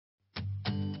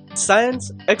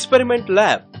Science Experiment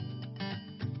Lab.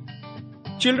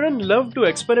 Children love to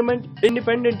experiment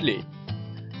independently.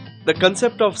 The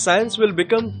concept of science will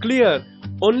become clear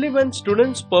only when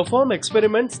students perform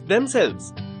experiments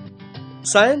themselves.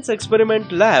 Science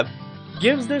Experiment Lab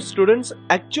gives the students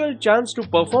actual chance to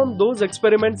perform those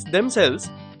experiments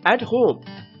themselves at home.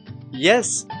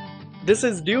 Yes, this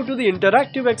is due to the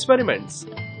interactive experiments.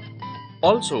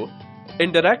 Also,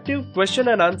 interactive question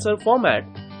and answer format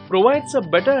provides a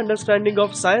better understanding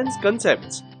of science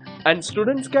concepts, and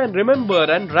students can remember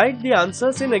and write the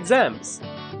answers in exams.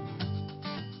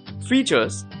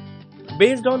 Features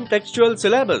based on textual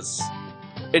syllabus,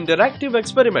 interactive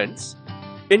experiments,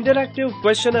 interactive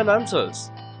question and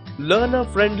answers,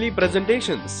 learner-friendly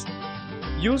presentations,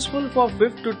 useful for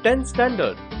 5th to 10th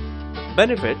standard.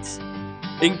 Benefits: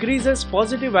 increases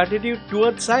positive attitude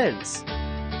towards science,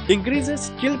 increases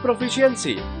skill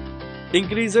proficiency,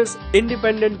 increases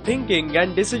independent thinking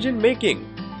and decision making,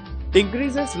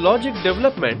 increases logic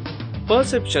development,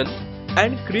 perception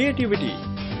and creativity.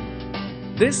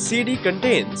 This CD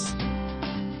contains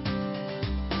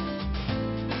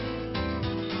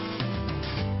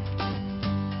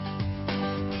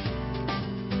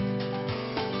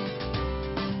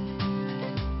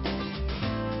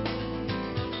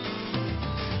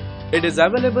It is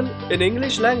available in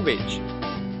English language.